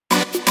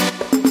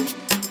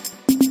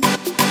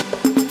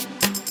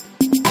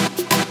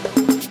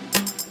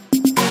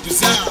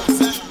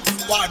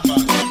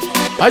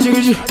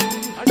Ajigiji,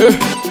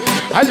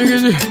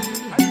 Ajigiji.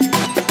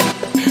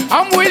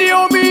 I'm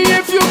Willyhommie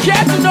if you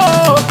care to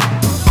know.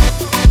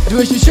 The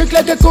way she shake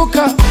like a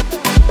coca,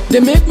 they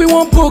make me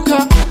want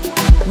poker.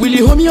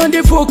 Willyhommie on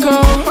the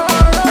vocal.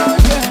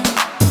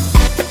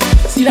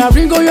 See that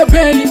ring on your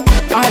belly,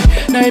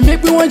 aye, now it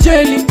make me want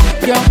jelly.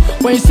 Yeah,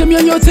 when you see me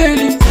on your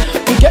telly,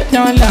 you get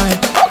down like,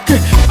 okay.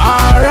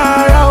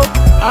 Ararao,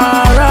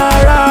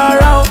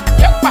 ararao,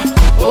 yepa,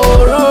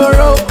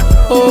 ororo,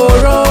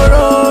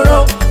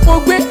 ororo,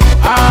 ogbe.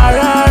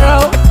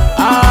 Ararao,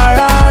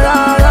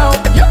 ararao,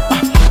 yepa,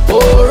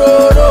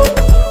 ororo,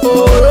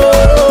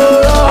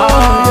 ororo.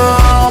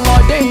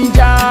 Ọmọdé ń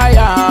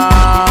jaya,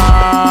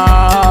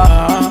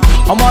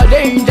 ọmọdé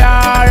ń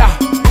jara,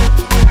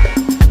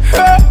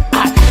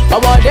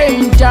 ọmọdé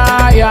ń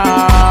jaya,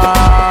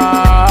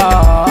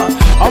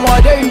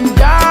 ọmọdé ń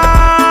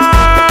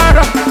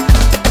jara.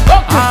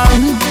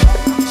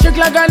 Shake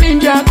like an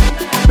Indian,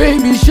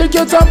 baby, shake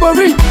your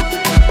tambourine.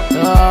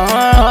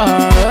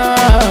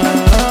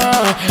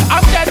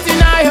 I'm getting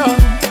higher,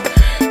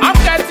 I'm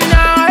getting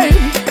high,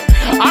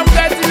 I'm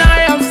getting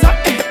high, I'm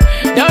sorry,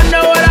 don't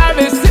know what I've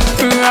been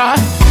sipping right.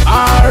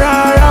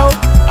 Ararao,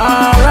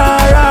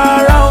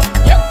 ararao,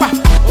 yepa,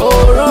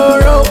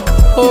 ororo,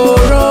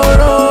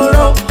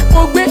 ororo,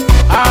 ogbe.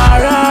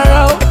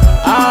 Ararao,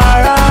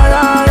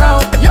 ararao,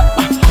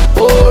 yepa,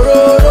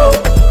 ororo,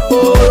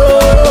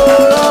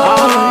 ororo.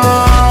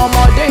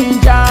 Ọmọdé ń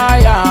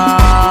jaya,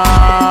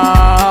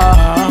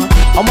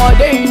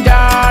 ọmọdé ń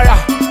jara,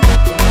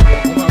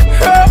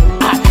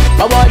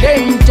 ọmọdé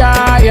ń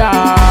jaya,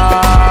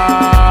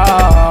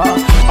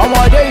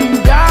 ọmọdé ń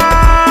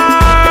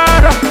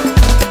jara.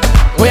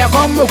 Oya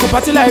come make we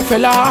party like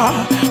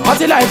fella,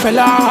 party like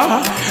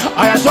fella.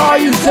 I assure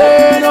you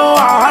say no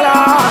wahala,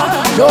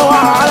 no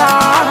wahala.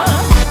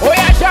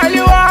 Oya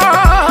shaliwa,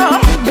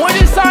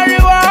 money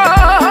sariwa,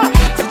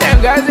 see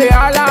them guys they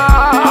holla.